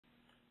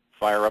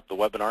fire up the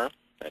webinar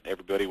that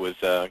everybody was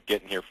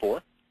getting here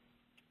for.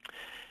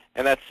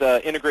 And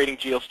that's integrating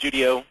GL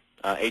Studio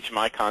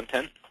HMI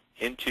content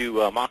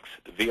into Mach's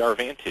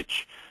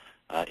VR-Vantage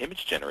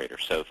image generator.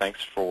 So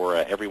thanks for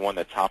everyone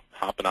that's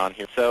hopping on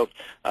here. So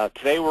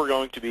today we're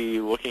going to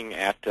be looking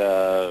at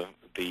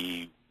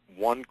the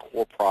one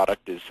core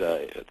product is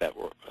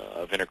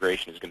of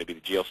integration is going to be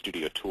the GL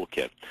Studio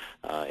toolkit.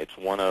 It's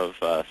one of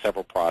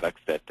several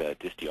products that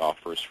DiSTI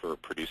offers for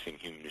producing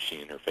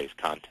human-machine interface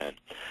content,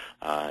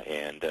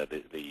 and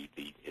it's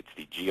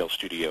the GL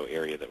Studio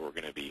area that we're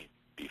going to be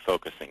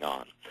focusing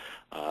on.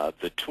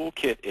 The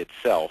toolkit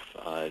itself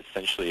is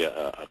essentially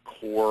a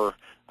core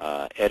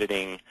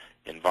editing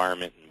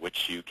environment in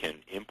which you can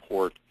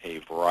import a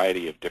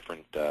variety of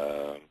different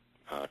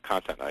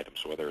content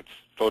items, whether it's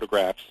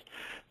photographs,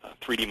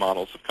 3D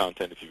models of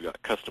content. If you've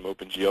got custom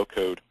OpenGL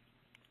code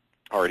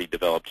already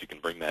developed, you can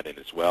bring that in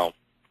as well.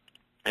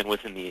 And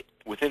within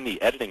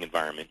the editing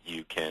environment,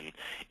 you can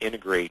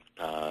integrate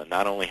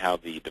not only how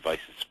the device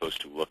is supposed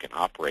to look and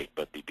operate,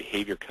 but the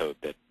behavior code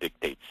that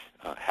dictates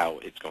how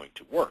it's going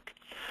to work.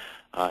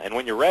 And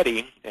when you're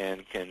ready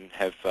and can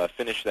have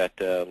finished that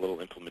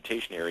little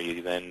implementation area,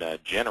 you then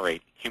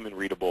generate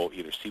human-readable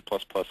either C++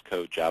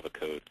 code, Java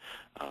code.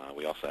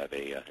 We also have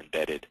a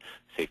embedded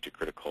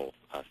safety-critical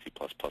C++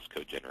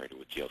 code generated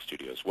with GL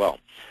Studio as well,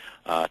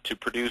 to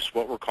produce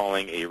what we're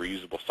calling a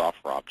reusable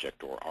software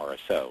object, or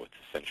RSO. It's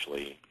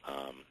essentially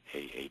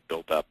a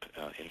built-up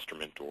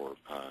instrument or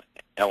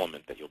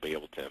element that you'll be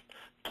able to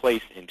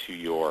place into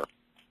your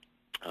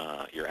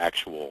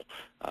actual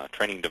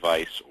training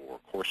device or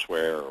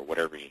courseware or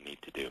whatever you need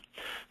to do.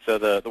 So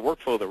the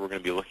workflow that we're going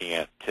to be looking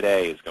at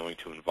today is going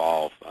to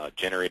involve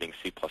generating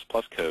C++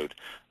 code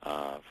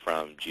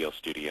from GL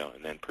Studio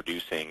and then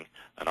producing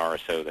an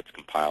RSO that's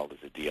compiled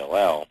as a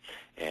DLL,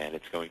 and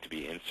it's going to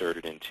be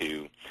inserted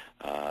into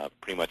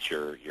pretty much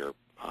your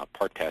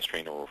part task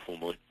trainer or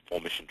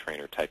full mission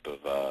trainer type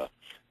of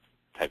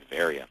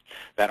area.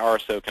 That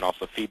RSO can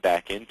also feed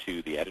back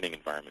into the editing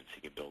environment, so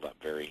you can build up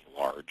very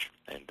large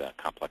and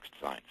complex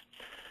designs.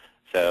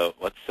 So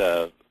let's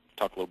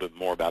talk a little bit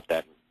more about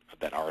that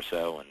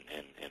RSO and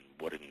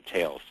what it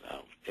entails.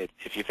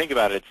 If you think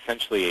about it, it's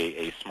essentially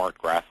a smart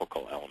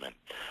graphical element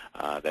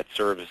that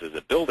serves as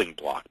a building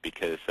block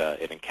because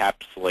it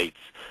encapsulates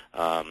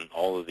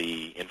all of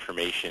the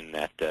information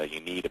that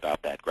you need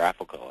about that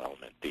graphical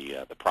element,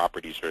 the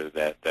properties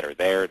that are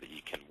there that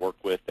you can work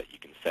with, that you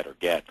can set or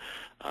get,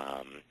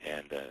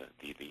 and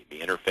the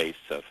interface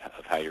of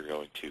how you're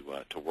going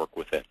to work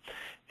with it.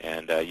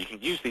 And you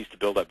can use these to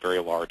build up very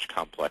large,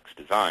 complex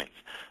designs.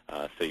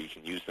 So you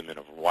can use them in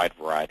a wide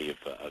variety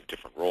of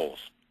different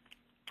roles.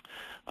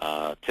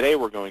 Today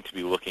we're going to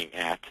be looking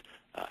at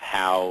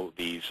how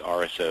these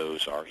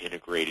RSOs are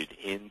integrated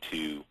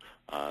into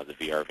the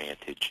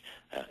VR-Vantage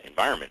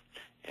environment.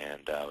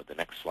 And the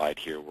next slide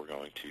here, we're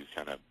going to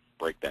kind of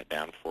break that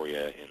down for you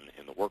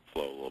in the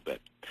workflow a little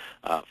bit.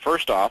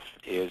 First off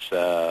is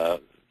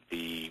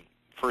the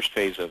first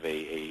phase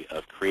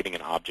of creating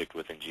an object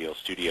within GL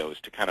Studio is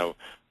to kind of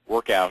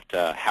work out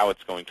how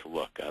it's going to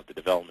look, the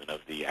development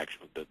of the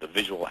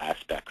visual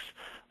aspects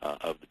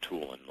of the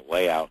tool and the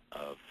layout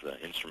of the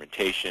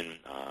instrumentation,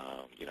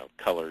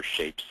 colors,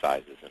 shapes,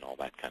 sizes, and all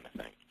that kind of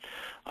thing.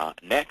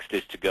 Next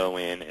is to go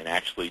in and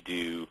actually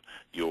do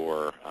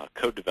your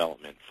code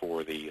development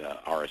for the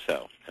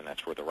RSO, and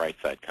that's where the right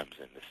side comes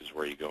in. This is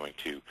where you're going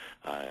to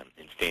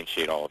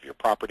instantiate all of your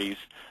properties.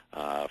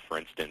 For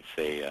instance,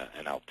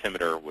 an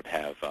altimeter would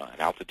have an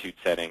altitude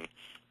setting.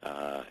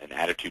 An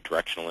attitude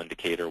directional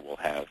indicator will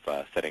have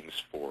settings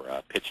for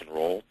pitch and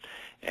roll.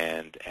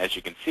 And as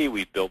you can see,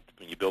 when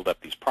you build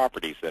up these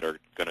properties that are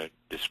going to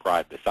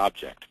describe this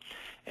object.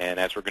 And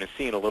as we're going to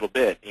see in a little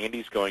bit,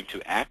 Andy's going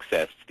to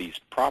access these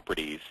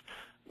properties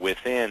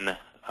within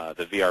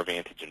the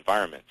VR-Vantage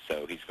environment.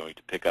 So he's going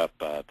to pick up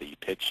the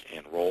pitch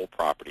and roll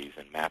properties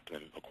and map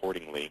them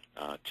accordingly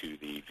to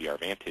the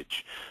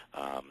VR-Vantage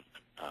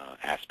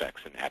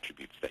aspects and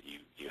attributes that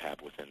you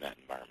have within that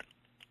environment.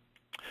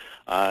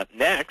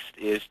 Next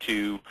is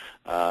to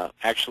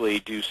actually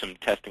do some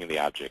testing of the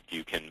object.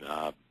 You can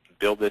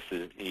build this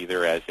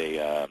either as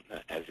a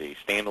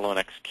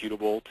standalone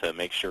executable to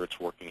make sure it's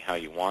working how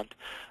you want,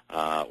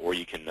 or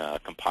you can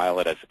compile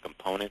it as a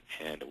component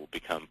and it will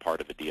become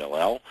part of a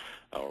DLL,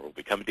 or it will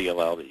become a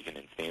DLL that you can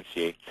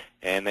instantiate.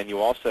 And then you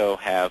also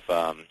have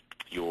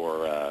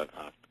your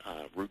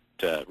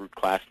root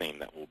class name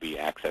that we'll be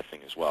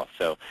accessing as well.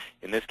 So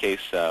in this case,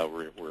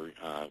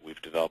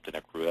 we've developed an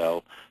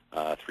ECRUL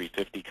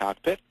 350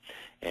 cockpit,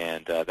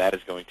 and that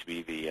is going to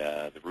be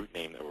the root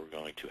name that we're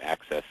going to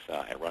access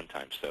at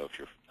runtime. So if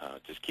you're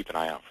just keep an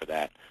eye out for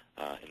that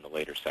in the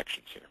later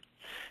sections here.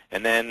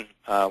 And then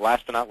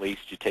last but not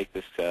least, you take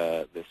this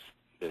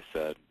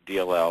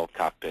DLL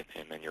cockpit,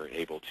 and then you're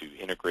able to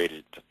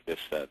integrate this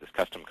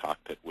custom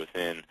cockpit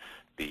within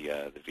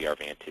the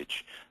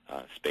VR-Vantage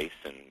space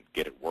and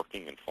get it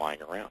working and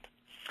flying around.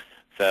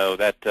 So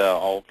that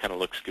all kind of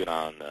looks good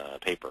on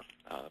paper,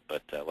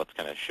 but let's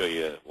kind of show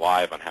you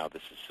live on how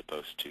this is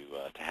supposed to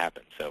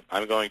happen. So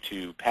I'm going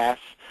to pass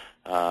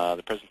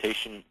the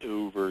presentation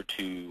over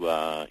to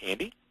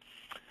Andy.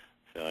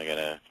 So I got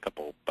a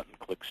couple button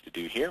clicks to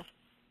do here,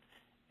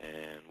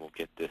 and we'll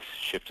get this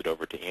shifted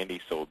over to Andy.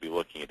 So we'll be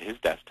looking at his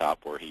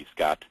desktop where he's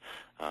got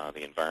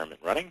the environment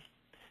running,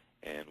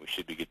 and we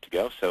should be good to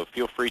go. So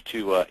feel free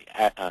to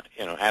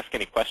ask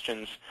any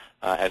questions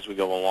as we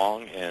go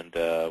along, and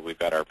we've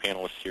got our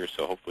panelists here,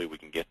 so hopefully we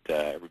can get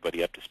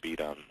everybody up to speed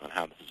on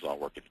how this is all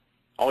working.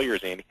 All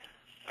yours, Andy.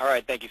 All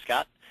right, thank you,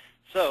 Scott.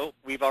 So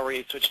we've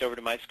already switched over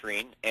to my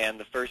screen, and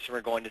the first thing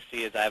we're going to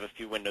see is I have a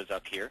few windows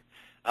up here.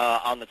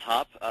 On the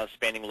top,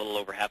 spanning a little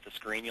over half the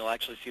screen, you'll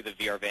actually see the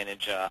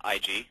VR-Vantage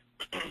IG.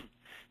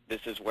 This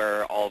is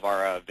where all of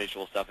our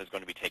visual stuff is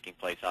going to be taking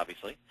place,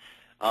 obviously.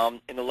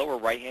 In the lower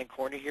right-hand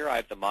corner here, I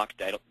have the mock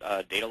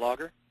data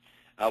logger.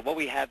 What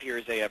we have here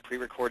is a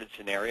pre-recorded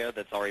scenario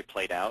that's already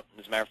played out.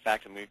 As a matter of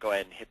fact, I'm going to go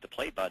ahead and hit the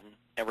play button,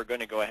 and we're going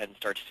to go ahead and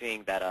start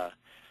seeing that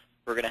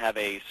we're going to have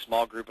a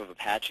small group of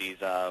Apaches,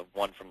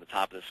 one from the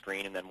top of the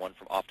screen and then one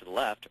from off to the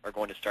left, are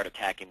going to start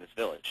attacking this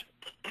village.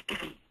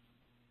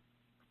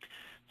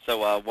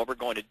 So what we're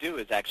going to do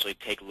is actually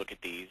take a look at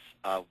these.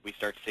 We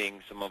start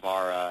seeing some of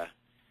our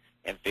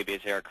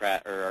amphibious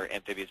aircraft or our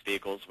amphibious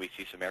vehicles. We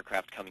see some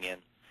aircraft coming in.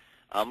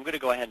 I'm going to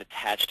go ahead and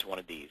attach to one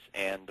of these.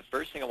 And the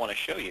first thing I want to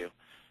show you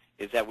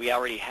is that we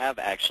already have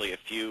actually a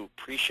few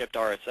pre-shipped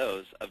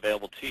RSOs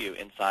available to you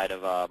inside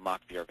of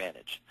Mock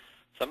VR-Vantage.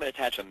 So I'm going to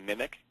attach a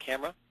Mimic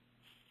camera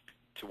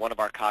to one of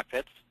our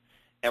cockpits,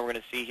 and we're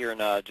going to see here in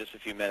just a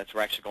few minutes,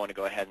 we're actually going to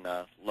go ahead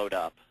and load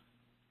up.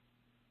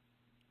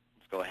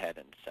 Let's go ahead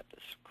and set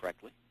this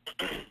correctly.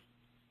 Go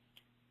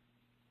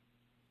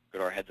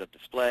to our heads-up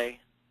display.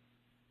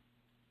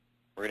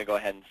 We're going to go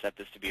ahead and set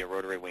this to be a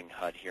rotary wing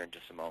HUD here in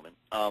just a moment.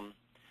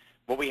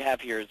 What we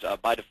have here is,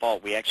 by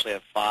default, we actually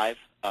have 5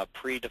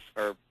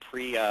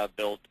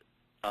 pre-built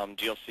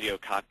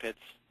GeoStudio cockpits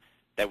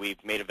that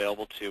we've made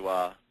available to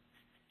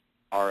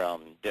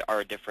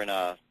our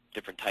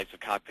different types of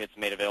cockpits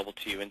made available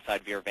to you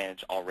inside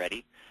VR-Vantage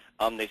already.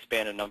 They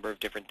span a number of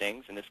different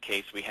things. In this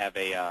case, we have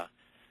a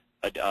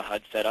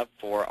HUD set up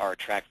for our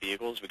track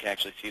vehicles. We can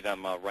actually see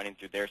them running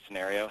through their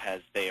scenario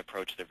as they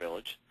approach their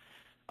village.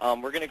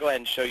 We're going to go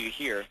ahead and show you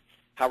here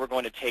how we're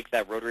going to take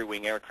that rotary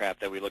wing aircraft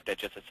that we looked at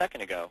just a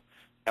second ago,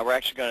 and we're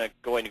actually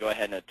going to go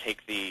ahead and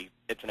take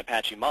it's an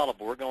Apache model,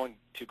 but we're going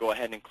to go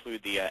ahead and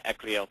include the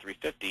Equity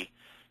L350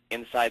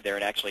 inside there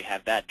and actually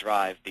have that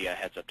drive the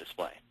heads-up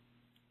display.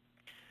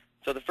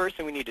 So the first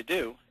thing we need to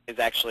do is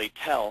actually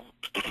tell,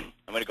 I'm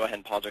going to go ahead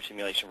and pause our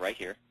simulation right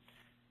here.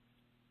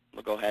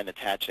 We'll go ahead and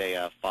attach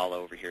a file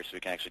over here so we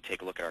can actually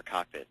take a look at our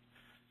cockpit,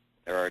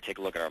 or take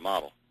a look at our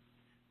model.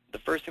 The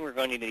first thing we're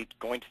going to need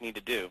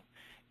to do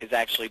is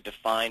actually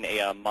define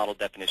a model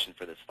definition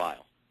for this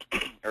file,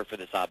 or for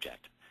this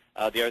object.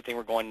 The other thing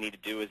we're going to need to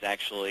do is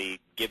actually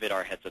give it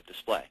our heads-up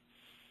display.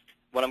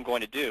 What I'm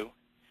going to do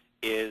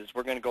is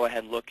we're going to go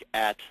ahead and look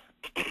at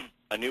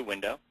a new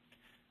window.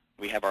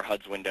 We have our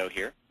HUDs window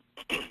here.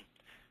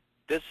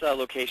 This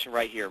location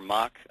right here,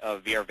 Mock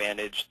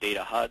VR-Vantage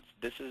Data HUDs,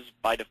 this is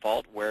by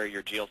default where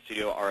your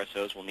GeoStudio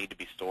RSOs will need to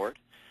be stored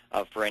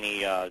for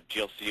any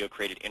GeoStudio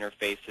created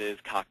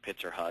interfaces,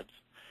 cockpits, or HUDs.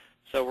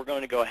 So we're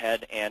going to go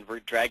ahead and we're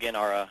dragging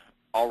our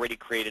already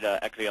created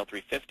Equity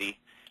L350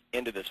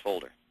 into this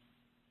folder.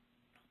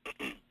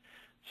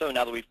 So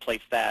now that we've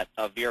placed that,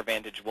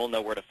 VR-Vantage will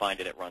know where to find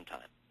it at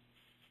runtime.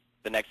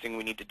 The next thing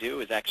we need to do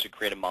is actually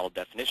create a model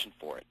definition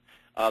for it.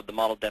 The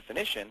model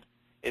definition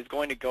is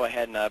going to go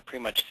ahead and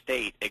pretty much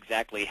state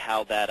exactly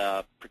how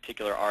that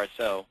particular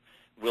RSO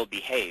will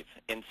behave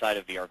inside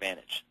of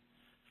VR-Vantage.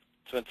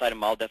 So inside of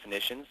model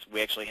definitions,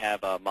 we actually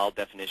have model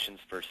definitions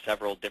for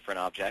several different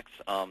objects.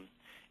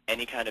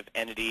 Any kind of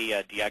entity,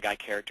 DI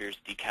characters,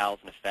 decals,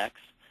 and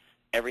effects.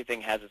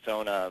 Everything has its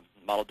own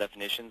model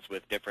definitions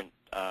with different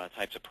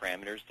types of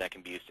parameters that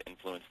can be used to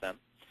influence them.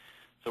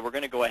 So we're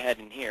going to go ahead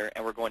in here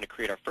and we're going to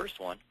create our first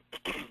one,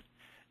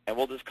 and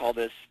we'll just call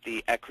this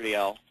the Equity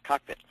L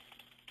cockpit.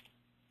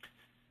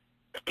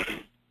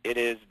 It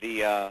is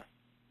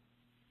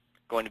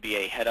going to be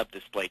a head-up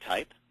display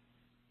type,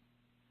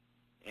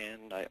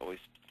 and I always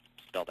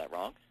spell that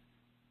wrong.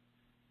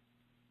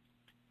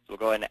 So we'll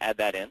go ahead and add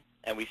that in,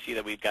 and we see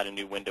that we've got a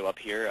new window up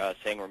here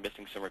saying we're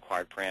missing some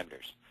required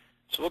parameters.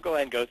 So we'll go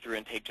ahead and go through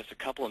and take just a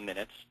couple of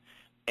minutes,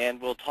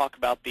 and we'll talk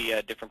about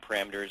the different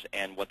parameters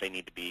and what they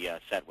need to be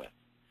set with.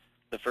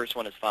 The first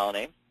one is file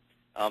name.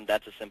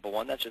 That's a simple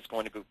one. That's just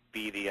going to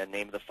be the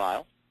name of the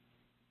file.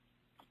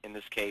 In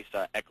this case,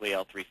 Equity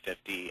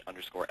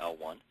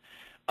L350_L1.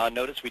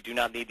 Notice we do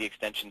not need the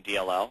extension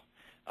DLL.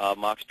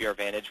 Mock's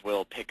VR-Vantage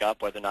will pick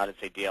up whether or not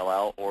it's a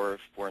DLL, or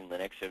if we're in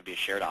Linux, it would be a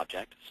shared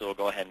object. So we'll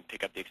go ahead and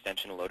pick up the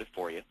extension and load it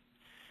for you.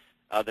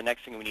 The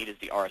next thing we need is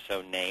the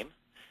RSO name.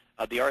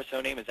 The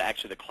RSO name is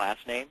actually the class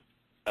name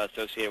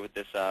associated with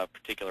this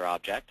particular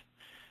object.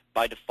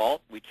 By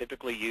default, we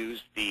typically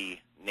use the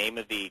name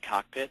of the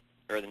cockpit,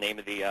 or the name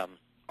of the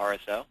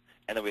RSO,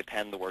 and then we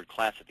append the word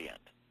class at the end.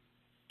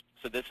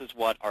 So this is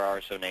what our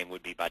RSO name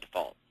would be by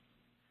default.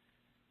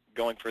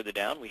 Going further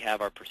down, we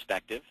have our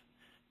perspective.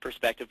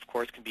 Perspective, of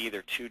course, can be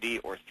either 2D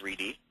or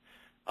 3D.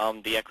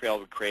 The ECREAL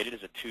we created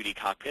is a 2D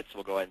cockpit, so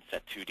we'll go ahead and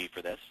set 2D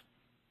for this.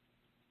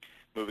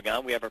 Moving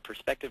on, we have our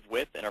perspective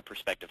width and our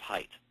perspective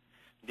height.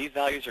 These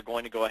values are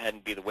going to go ahead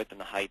and be the width and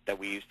the height that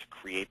we used to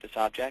create this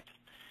object.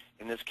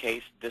 In this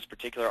case, this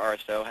particular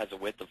RSO has a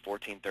width of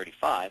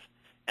 1435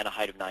 and a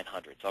height of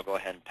 900, so I'll go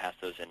ahead and pass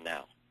those in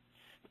now.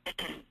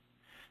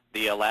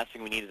 The last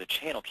thing we need is a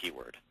channel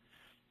keyword.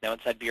 Now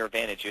inside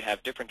VR-Vantage you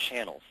have different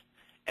channels,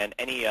 and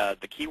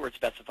the keyword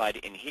specified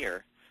in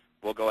here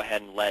will go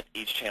ahead and let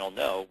each channel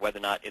know whether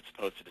or not it's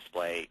supposed to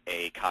display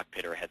a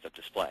cockpit or a heads-up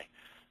display.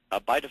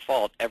 By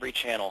default, every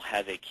channel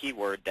has a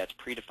keyword that's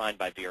predefined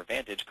by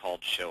VR-Vantage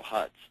called Show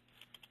HUDs.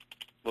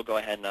 We'll go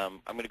ahead and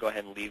I'm going to go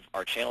ahead and leave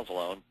our channels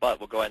alone, but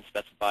we'll go ahead and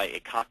specify a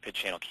cockpit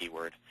channel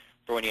keyword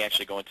for when you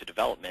actually go into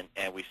development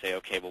and we say,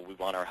 okay, well, we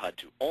want our HUD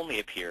to only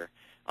appear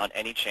on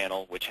any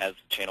channel which has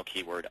the channel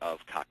keyword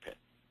of cockpit.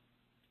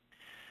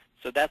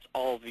 So that's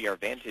all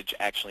VR-Vantage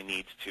actually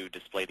needs to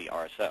display the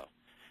RSO.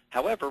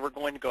 However, we're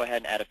going to go ahead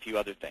and add a few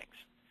other things.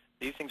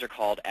 These things are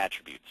called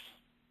attributes.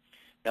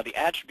 Now the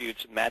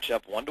attributes match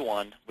up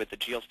one-to-one with the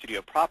GL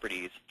Studio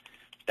properties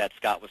that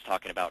Scott was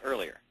talking about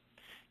earlier.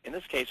 In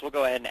this case, we'll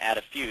go ahead and add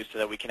a few so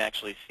that we can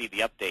actually see the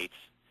updates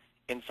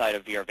inside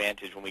of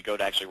VR-Vantage when we go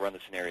to actually run the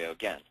scenario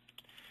again.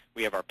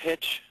 We have our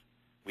pitch,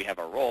 we have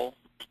our roll.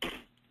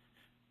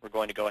 We're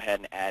going to go ahead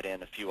and add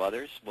in a few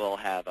others. We'll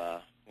have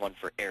one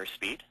for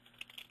airspeed.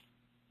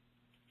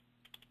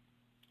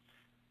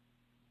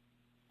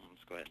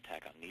 Let's go ahead and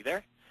tack on knee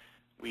there.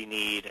 We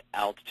need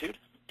altitude.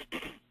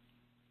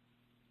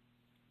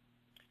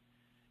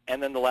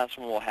 And then the last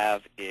one we'll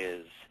have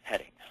is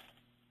heading.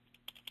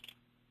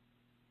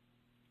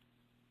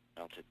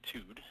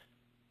 Altitude.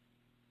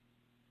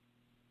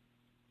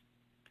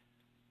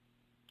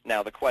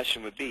 Now the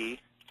question would be,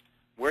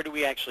 where do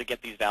we actually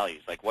get these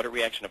values? Like, what are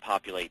we actually going to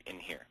populate in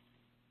here?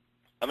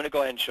 I'm going to go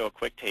ahead and show a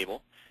quick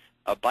table.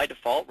 By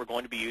default, we're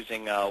going to be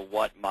using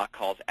what Mach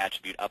calls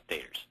attribute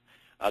updaters.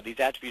 These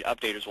attribute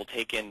updaters will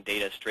take in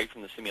data straight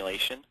from the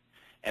simulation,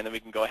 and then we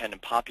can go ahead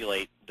and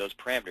populate those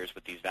parameters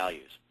with these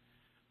values.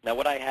 Now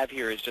what I have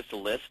here is just a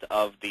list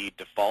of the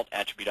default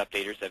attribute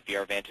updaters that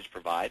VR-Vantage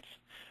provides.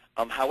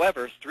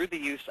 However, through the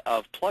use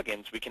of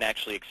plugins, we can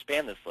actually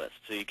expand this list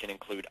so you can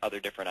include other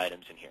different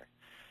items in here.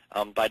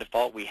 By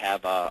default, we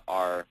have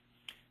our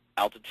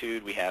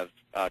altitude, we have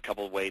a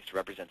couple of ways to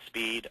represent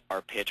speed,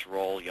 our pitch,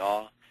 roll,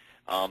 yaw,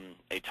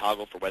 a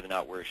toggle for whether or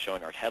not we're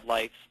showing our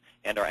headlights,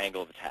 and our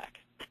angle of attack.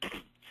 So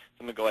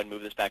I'm going to go ahead and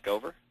move this back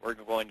over. We're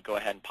going to go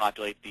ahead and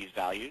populate these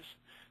values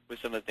with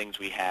some of the things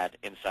we had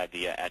inside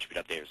the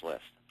attribute updaters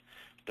list.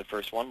 The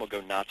first one will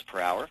go knots per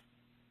hour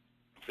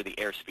for the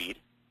airspeed.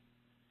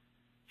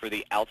 For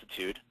the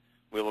altitude,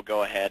 we will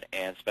go ahead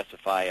and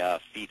specify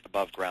feet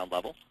above ground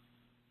level.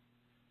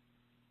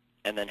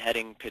 And then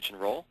heading, pitch, and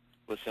roll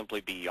will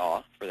simply be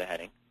yaw for the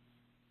heading.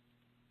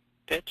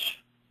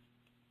 Pitch.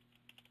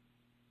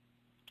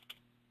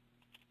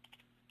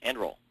 And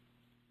roll.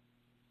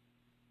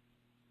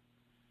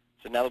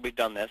 So now that we've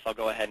done this, I'll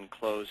go ahead and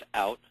close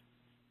out.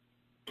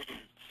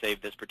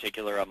 Save this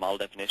particular model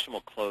definition.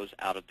 We'll close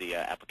out of the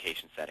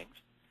application settings.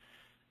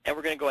 And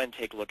we're going to go ahead and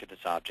take a look at this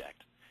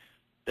object.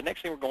 The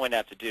next thing we're going to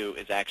have to do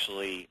is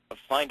actually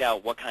find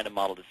out what kind of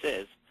model this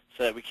is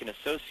so that we can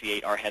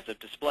associate our heads-up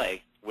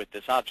display with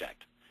this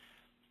object.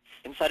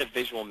 Inside of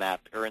visual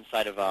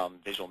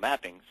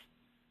mappings,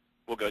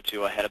 we'll go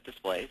to head-up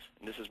displays,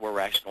 and this is where we're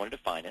actually going to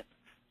define it.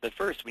 But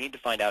first, we need to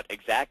find out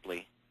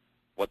exactly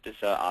what this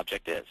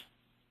object is.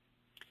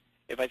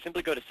 If I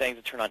simply go to settings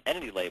and turn on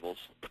entity labels,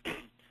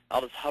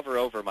 I'll just hover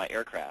over my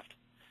aircraft.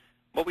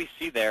 What we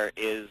see there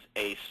is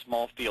a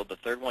small field, the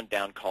third one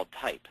down, called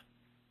type.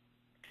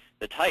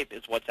 The type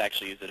is what's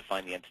actually used to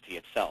define the entity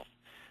itself.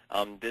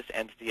 This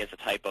entity has a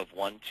type of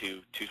 1, 2,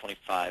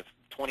 225,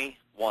 20,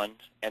 1,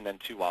 and then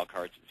 2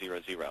 wildcards,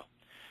 0, 0.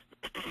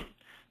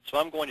 So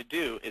what I'm going to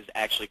do is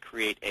actually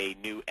create a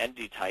new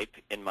entity type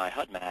in my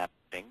HUD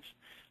mappings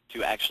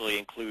to actually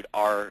include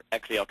our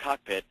XAL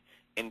cockpit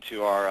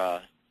into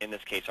our, in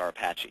this case, our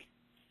Apache.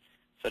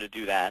 So to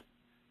do that,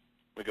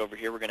 we go over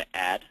here, we're going to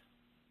add.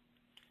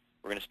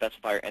 We're going to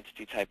specify our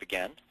entity type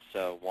again.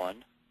 So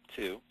 1,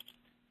 2,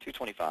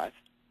 225,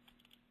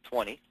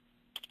 20,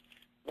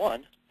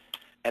 1,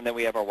 and then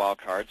we have our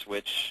wildcards,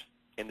 which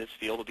in this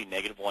field will be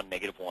 -1,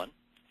 -1.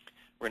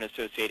 We're going to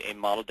associate a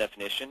model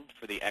definition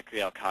for the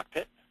ECREAL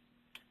cockpit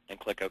and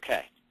click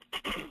OK.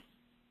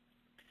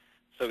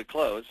 So we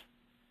close,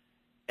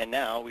 and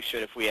now we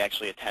should, if we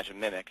actually attach a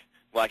mimic,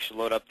 we'll actually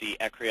load up the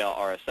ECREAL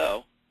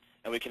RSO,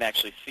 and we can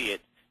actually see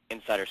it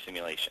inside our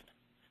simulation.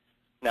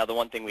 Now, the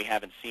one thing we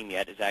haven't seen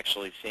yet is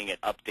actually seeing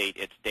it update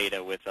its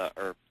data with,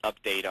 or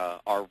update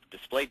our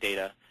display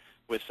data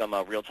with some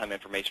real-time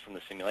information from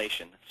the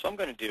simulation. So what I'm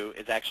going to do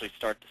is actually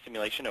start the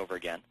simulation over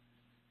again.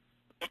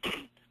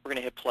 We're going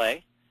to hit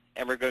play,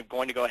 and we're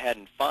going to go ahead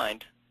and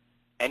find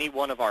any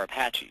one of our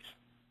Apaches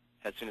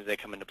as soon as they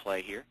come into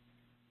play here.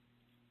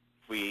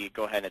 If we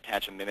go ahead and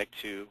attach a mimic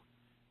to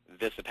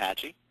this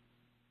Apache,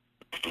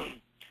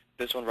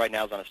 this one right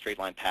now is on a straight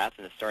line path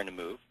and it's starting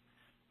to move.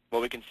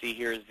 What we can see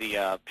here is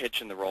the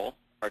pitch and the roll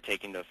are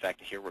taking into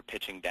effect here. We're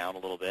pitching down a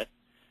little bit.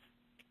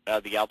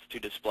 The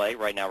altitude display,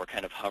 right now we're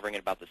kind of hovering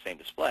at about the same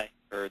display,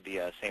 or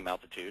the same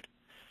altitude.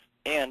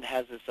 And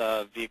as this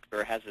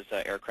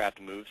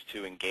aircraft moves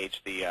to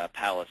engage the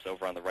Palace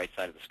over on the right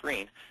side of the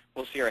screen,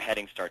 we'll see our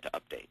headings start to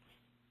update.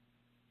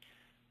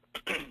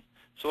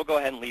 So we'll go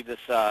ahead and leave this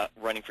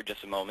running for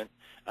just a moment.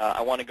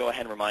 I want to go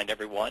ahead and remind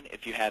everyone,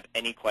 if you have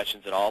any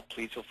questions at all,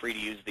 please feel free to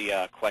use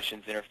the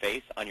questions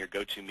interface on your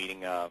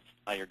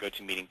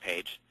GoToMeeting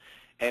page,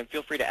 and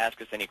feel free to ask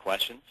us any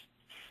questions.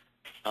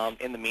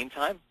 In the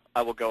meantime,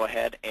 I will go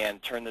ahead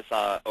and turn this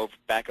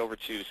back over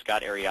to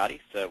Scott Ariotti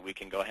so we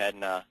can go ahead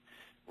and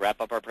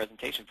wrap up our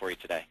presentation for you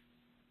today.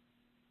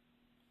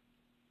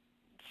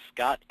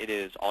 Scott, it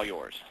is all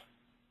yours.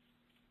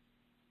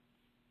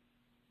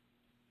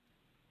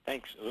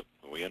 Thanks.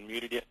 Are we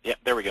unmuted yet? Yeah,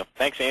 there we go.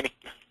 Thanks, Andy.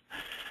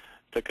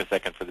 Took a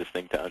second for this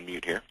thing to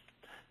unmute here.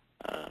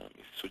 Let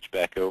me switch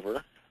back over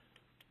and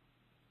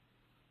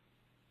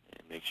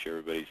make sure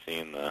everybody's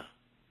seeing the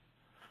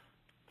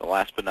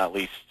last but not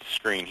least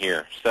screen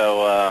here.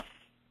 So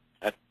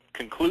that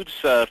concludes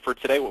for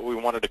today what we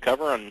wanted to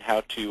cover on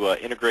how to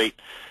integrate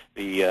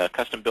the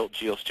custom-built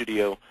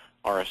GeoStudio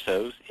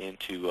RSOs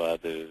into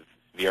the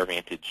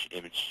VR-Vantage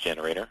image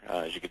generator.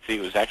 As you can see,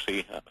 it was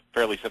actually a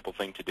fairly simple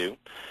thing to do.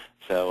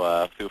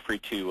 So feel free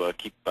to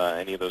keep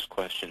any of those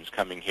questions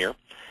coming here.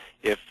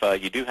 If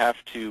you do have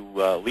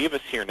to leave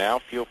us here now,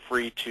 feel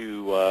free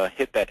to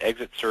hit that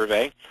exit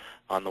survey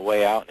on the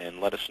way out and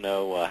let us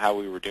know how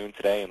we were doing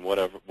today and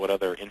what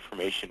other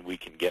information we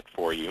can get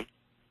for you.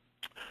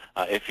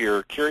 If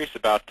you're curious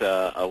about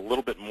a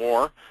little bit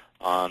more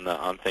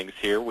on things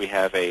here, we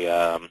have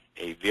a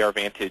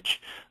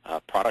VR-Vantage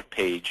product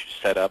page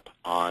set up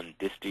on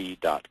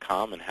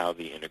DiSTI.com and how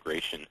the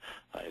integration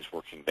is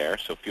working there.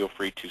 So feel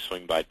free to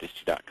swing by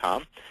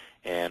DiSTI.com,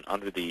 and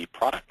under the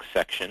product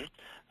section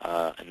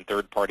and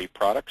third-party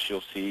products,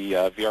 you'll see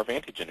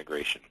VR-Vantage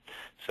integration.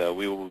 So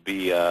we will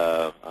be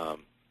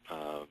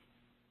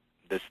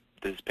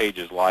this page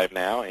is live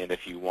now, and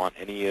if you want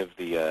any of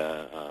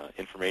the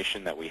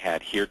information that we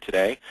had here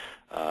today,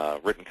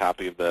 written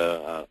copy of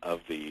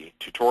the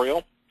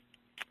tutorial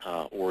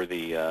or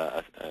the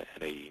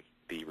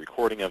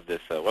recording of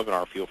this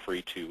webinar, feel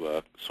free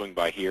to swing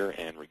by here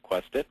and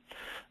request it.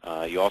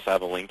 You also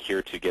have a link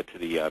here to get to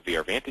the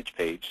VR-Vantage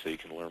page, so you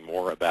can learn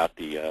more about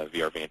the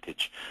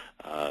VR-Vantage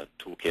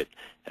toolkit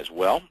as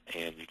well,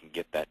 and you can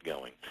get that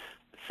going.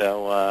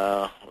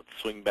 So let's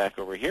swing back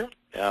over here.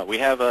 We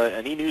have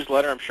an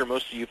e-newsletter. I'm sure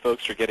most of you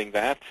folks are getting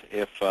that.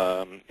 If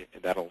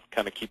that'll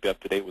kind of keep you up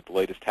to date with the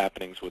latest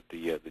happenings with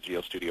the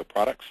GeoStudio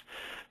products.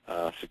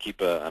 So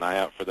keep an eye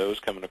out for those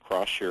coming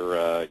across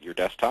your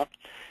desktop.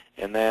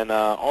 And then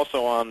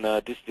also on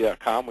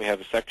DiSTI.com, we have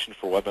a section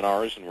for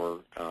webinars, and we're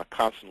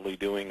constantly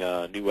doing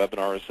new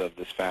webinars of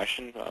this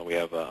fashion. We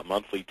have a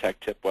monthly Tech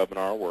Tip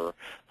webinar where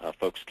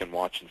folks can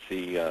watch and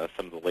see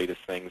some of the latest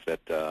things that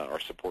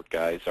our support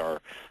guys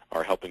are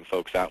helping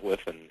folks out with,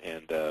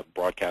 and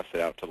broadcast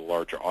it out to the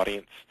larger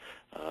audience.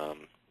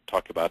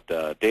 Talk about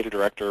Data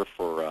Director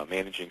for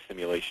managing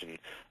simulation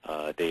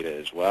data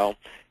as well,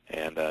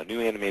 and a new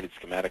animated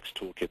schematics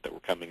toolkit that we're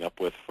coming up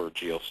with for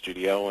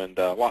GeoStudio, and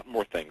a lot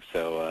more things.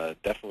 So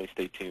definitely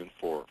stay tuned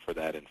for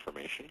that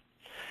information.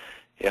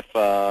 If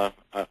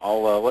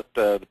I'll let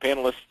the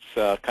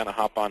panelists kind of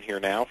hop on here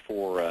now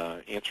for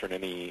answering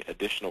any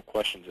additional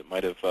questions that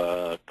might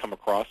have come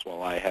across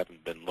while I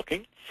haven't been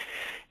looking.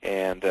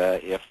 And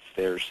if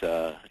there's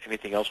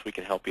anything else we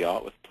can help you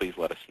out with, please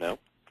let us know.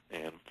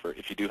 And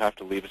if you do have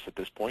to leave us at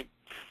this point,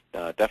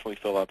 definitely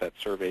fill out that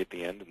survey at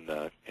the end,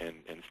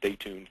 and stay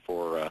tuned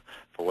for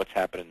what's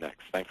happening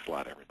next. Thanks a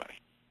lot, everybody.